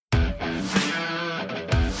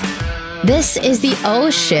This is the O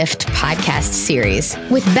Shift podcast series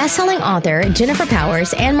with best-selling author Jennifer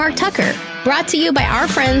Powers and Mark Tucker, brought to you by our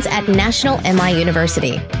friends at National MI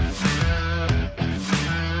University.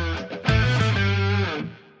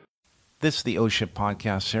 This is the O Shift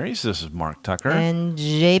podcast series. This is Mark Tucker. And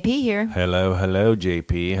JP here. Hello,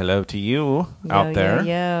 JP. Hello to you out there.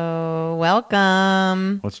 Yo.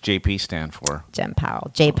 Welcome. What's JP stand for? Jen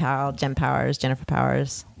Powell. J Powell. Jen Powers. Jennifer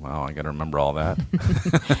Powers. Well, I got to remember all that.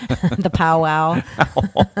 The powwow.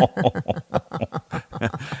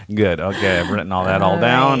 Good. Okay, I've written all that all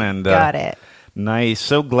down. And got it. Nice.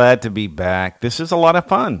 So glad to be back. This is a lot of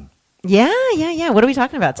fun. Yeah. What are we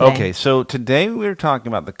talking about today? Okay, so today we're talking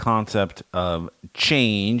about the concept of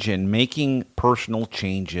change and making personal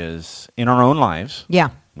changes in our own lives. Yeah.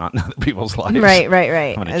 Not in other people's lives. Right.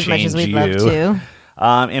 As much as we'd love to.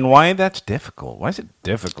 And why that's difficult. Why is it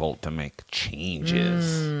difficult to make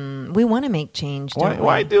changes? We want to make change, don't we?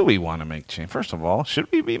 Why do we want to make change? First of all,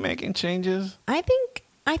 should we be making changes? I think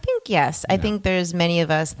yes. I think there's many of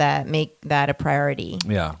us that make that a priority.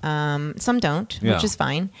 Yeah. Some don't, Yeah. which is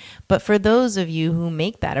fine. But for those of you who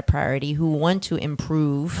make that a priority, who want to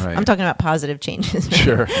improve, Right. I'm talking about positive changes.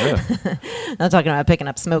 Sure. Yeah. I'm not talking about picking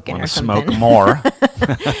up smoking Want or to something. smoke more?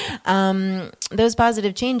 Those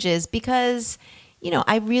positive changes, because,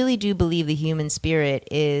 I really do believe the human spirit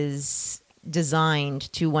is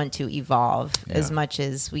designed to want to evolve as much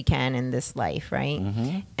as we can in this life, right?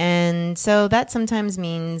 Mm-hmm. And so that sometimes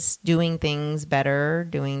means doing things better,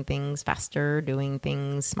 doing things faster, doing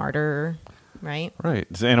things smarter, right? Right.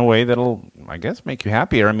 It's in a way that'll, I guess, make you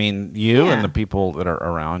happier. I mean, you Yeah. and the people that are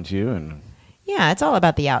around you. And Yeah, it's all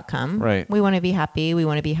about the outcome. Right. We want to be happy. We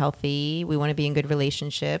want to be healthy. We want to be in good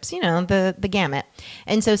relationships, the gamut.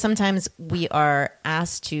 And so sometimes we are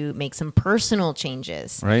asked to make some personal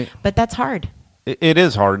changes. Right. But that's hard. it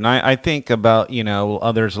is hard. And I think about,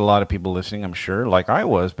 there's a lot of people listening, I'm sure, like I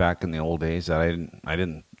was back in the old days, that I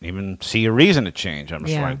didn't even see a reason to change. I'm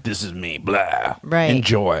just Yeah. like, this is me, blah. Right.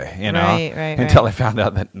 Enjoy, Right. Until I found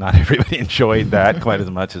out that not everybody enjoyed that quite as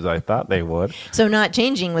much as I thought they would. So not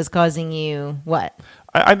changing was causing you what?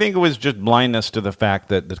 I think it was just blindness to the fact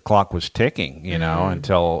that the clock was ticking,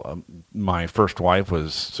 until my first wife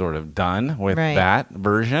was sort of done with Right. that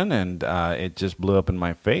version, and it just blew up in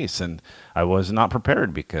my face. And I was not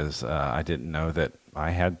prepared because I didn't know that I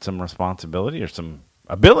had some responsibility or some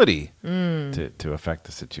ability to affect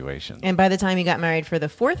the situation. And by the time you got married for the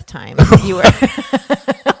fourth time, you were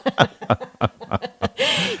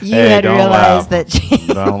you Hey, had don't realized laugh. that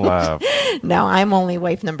Don't laugh. no, I'm only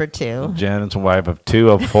wife number 2. Jen's a wife of 2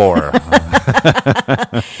 of 4.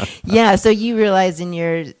 Yeah, so you realized in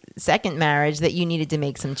your second marriage that you needed to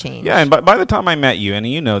make some change. Yeah, and by the time I met you, and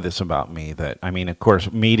you know this about me, that, of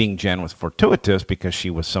course, meeting Jen was fortuitous because she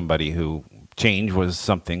was somebody who change was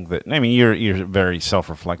something that, you're a very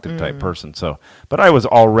self-reflective type person. So, but I was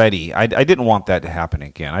already, I didn't want that to happen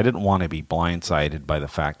again. I didn't want to be blindsided by the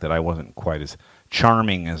fact that I wasn't quite as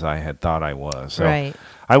charming as I had thought I was. So Right.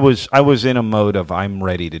 I was in a mode of I'm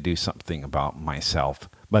ready to do something about myself.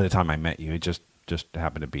 By the time I met you, it just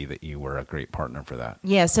happened to be that you were a great partner for that.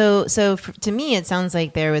 Yeah, so to me it sounds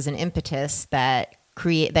like there was an impetus that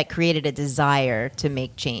created a desire to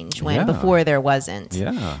make change when Yeah. before there wasn't.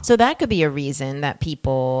 Yeah. So that could be a reason that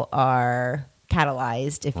people are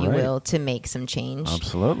catalyzed, if you Right. will, to make some change.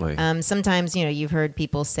 Absolutely. Sometimes, you've heard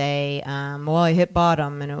people say, well, I hit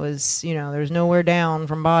bottom and it was, there's nowhere down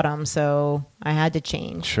from bottom, so I had to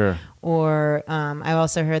change. Sure. Or I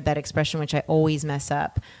also heard that expression, which I always mess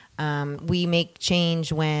up. We make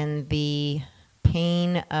change when the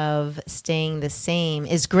pain of staying the same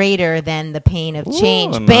is greater than the pain of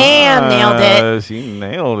change. Ooh, Bam! Nailed it. nice. You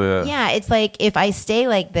nailed it. Yeah, it's like if I stay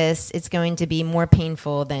like this, it's going to be more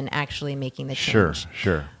painful than actually making the change.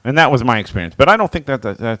 Sure. And that was my experience. But I don't think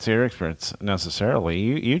that's your experience necessarily.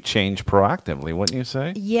 You change proactively, wouldn't you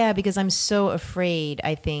say? Yeah, because I'm so afraid,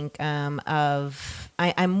 I think,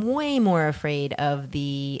 I'm way more afraid of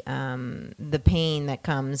the pain that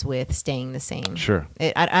comes with staying the same. Sure.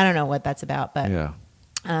 I don't know what that's about, but Yeah.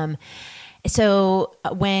 So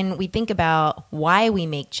when we think about why we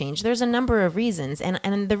make change, there's a number of reasons. And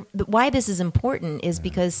the why this is important is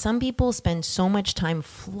because some people spend so much time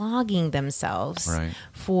flogging themselves Right.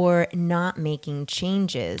 for not making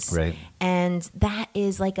changes. Right. And that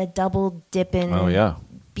is like a double dipping Oh, yeah.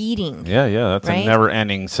 beating. Yeah. That's Right? a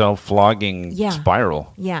never-ending self-flogging Yeah.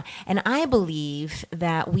 spiral. Yeah. And I believe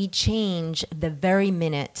that we change the very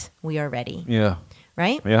minute we are ready. Yeah.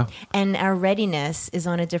 Right? Yeah. And our readiness is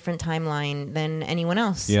on a different timeline than anyone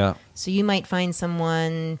else. Yeah. So you might find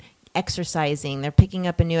someone exercising. They're picking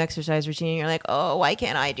up a new exercise routine, and you're like, oh, why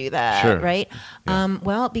can't I do that? Sure. Right? Yeah.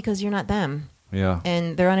 Well, because you're not them. Yeah.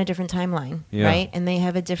 And they're on a different timeline, Yeah. right? And they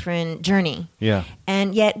have a different journey. Yeah.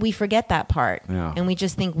 And yet we forget that part. Yeah. And we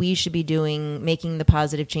just think we should be making the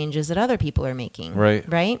positive changes that other people are making. Right.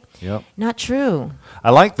 Right? Yep. Not true.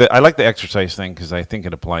 I like the exercise thing because I think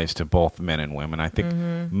it applies to both men and women. I think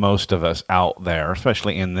most of us out there,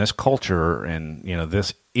 especially in this culture and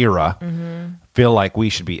this era, feel like we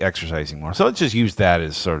should be exercising more. So let's just use that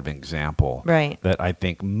as sort of an example. Right. That I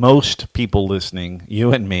think most people listening,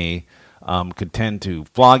 you and me, could tend to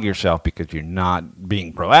flog yourself because you're not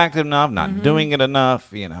being proactive enough, not doing it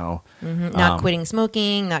enough. Not quitting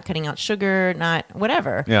smoking, not cutting out sugar, not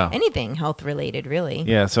whatever. Yeah. Anything health related, really.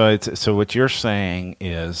 Yeah. So what you're saying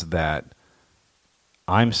is that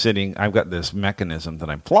I've got this mechanism that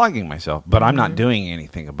I'm flogging myself, but I'm not doing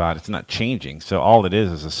anything about it. It's not changing. So all it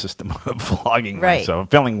is a system of flogging Right. myself,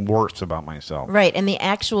 feeling worse about myself. Right. And the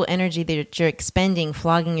actual energy that you're expending,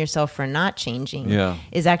 flogging yourself for not changing, Yeah.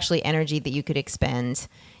 is actually energy that you could expend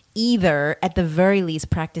either at the very least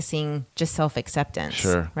practicing just self-acceptance.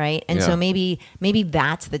 Sure. Right. And Yeah. so maybe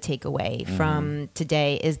that's the takeaway from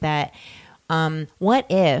today is that what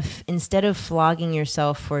if instead of flogging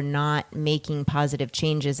yourself for not making positive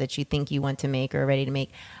changes that you think you want to make or are ready to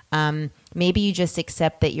make, maybe you just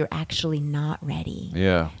accept that you're actually not ready.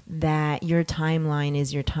 Yeah. That your timeline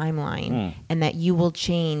is your timeline and that you will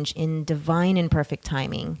change in divine and perfect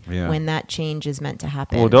timing Yeah. when that change is meant to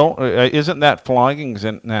happen. Well, isn't that flogging?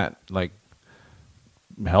 Isn't that like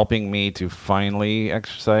helping me to finally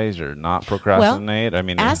exercise or not procrastinate? I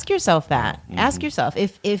mean, ask yourself that. Ask yourself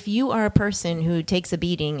if you are a person who takes a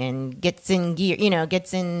beating and gets in gear,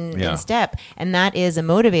 gets in step, and that is a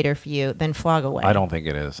motivator for you, then flog away. I don't think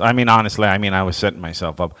it is. I mean, honestly, I was setting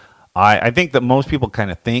myself up. I think that most people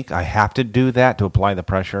kind of think I have to do that to apply the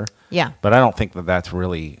pressure. Yeah. But I don't think that that's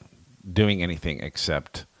really doing anything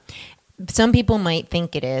except. Some people might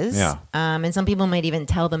think it is, Yeah. And some people might even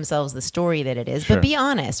tell themselves the story that it is. Sure. But be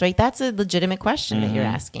honest, right? That's a legitimate question that you're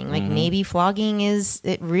asking. Like maybe flogging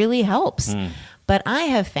it really helps. But I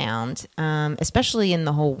have found, especially in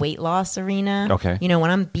the whole weight loss arena, Okay.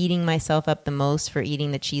 when I'm beating myself up the most for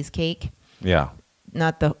eating the cheesecake, Yeah.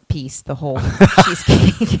 not the piece, the whole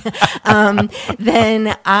cheesecake,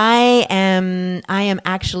 then I am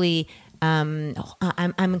actually,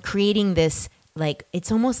 I'm creating this. Like,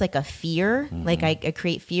 it's almost like a fear. Like I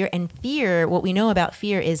create fear, and fear, what we know about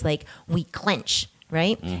fear is like we clench,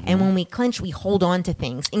 right? And when we clench, we hold on to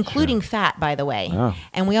things, including fat, by the way. Oh.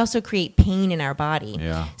 And we also create pain in our body.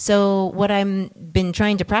 Yeah. So what I've been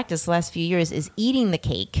trying to practice the last few years is eating the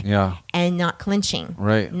cake Yeah. and not clenching,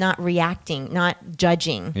 Right. not reacting, not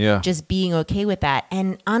judging, Yeah. just being okay with that.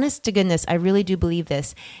 And honest to goodness, I really do believe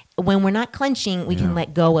this. When we're not clenching, we can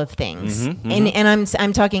let go of things. And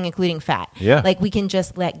I'm talking including fat. Yeah. Like we can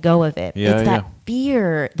just let go of it. Yeah, It's that yeah.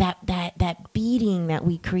 fear, that beating that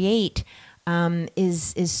we create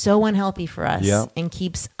is so unhealthy for us Yeah. and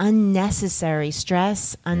keeps unnecessary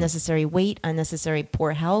stress, unnecessary weight, unnecessary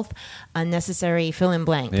poor health, unnecessary fill in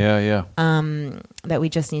blank Yeah. Yeah. that we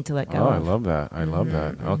just need to let go Oh, I of. love that. I love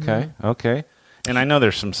that. Okay. And I know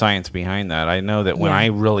there's some science behind that. I know that when Yeah. I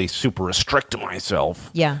really super restrict myself,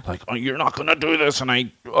 Yeah. like, oh, you're not going to do this, and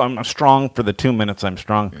I'm strong for the 2 minutes I'm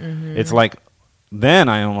strong. It's like, then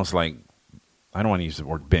I almost like, I don't want to use the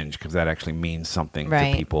word binge because that actually means something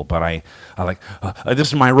Right. to people, but I like, this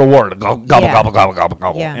is my reward, gobble, Yeah. gobble, gobble, gobble,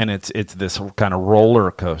 gobble. Yeah. And it's this kind of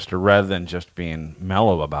roller coaster rather than just being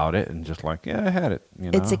mellow about it and just like, yeah, I had it.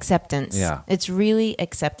 It's acceptance. Yeah. It's really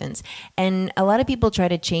acceptance. And a lot of people try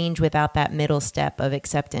to change without that middle step of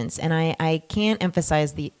acceptance. And I can't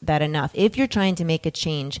emphasize that enough. If you're trying to make a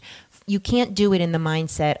change, you can't do it in the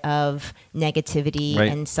mindset of negativity Right.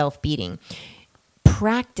 and self-beating.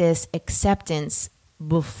 Practice acceptance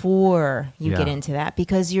before you get Yeah. into that,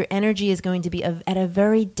 because your energy is going to be at a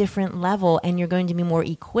very different level and you're going to be more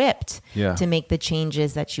equipped Yeah. to make the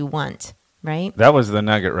changes that you want, right? That was the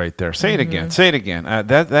nugget right there. Say it again. Say it again.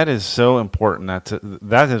 That is so important.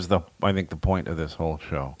 That is I think the point of this whole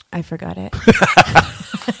show. I forgot it.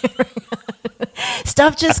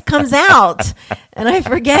 Stuff just comes out and I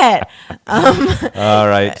forget. All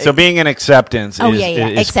right. So being in acceptance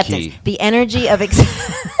is acceptance. key. The energy of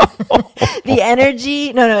the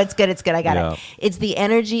energy. No, it's good. I got Yeah. it. It's the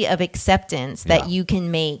energy of acceptance that Yeah. you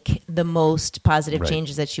can make the most positive Right.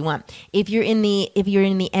 changes that you want. If you're in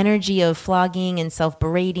the energy of flogging and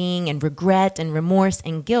self-berating and regret and remorse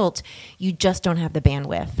and guilt, you just don't have the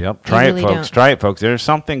bandwidth. Yep. You Try really it, folks. don't. Try it, folks. There's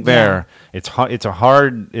something there. It's a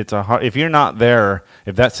hard. If you're not there there.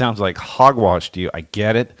 If that sounds like hogwash to you, I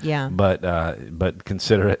get it. Yeah. But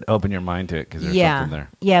consider it. Open your mind to it because there's something there.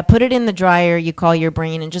 Yeah. Put it in the dryer. You call your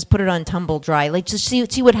brain and just put it on tumble dry. Like just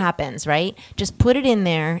see what happens, right? Just put it in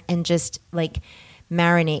there and just like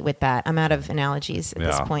marinate with that. I'm out of analogies at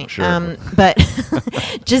this point. Sure. But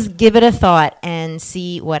just give it a thought and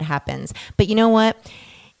see what happens. But you know what?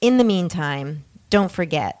 In the meantime, don't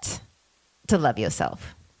forget to love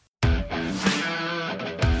yourself.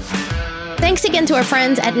 Thanks again to our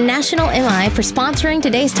friends at National MI for sponsoring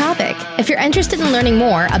today's topic. If you're interested in learning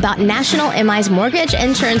more about National MI's mortgage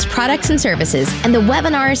insurance products and services and the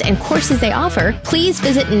webinars and courses they offer, please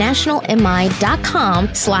visit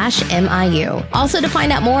nationalmi.com/MIU. Also, to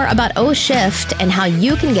find out more about O-Shift and how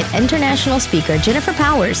you can get international speaker Jennifer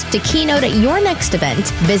Powers to keynote at your next event,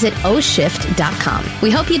 visit oshift.com. We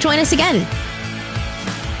hope you join us again.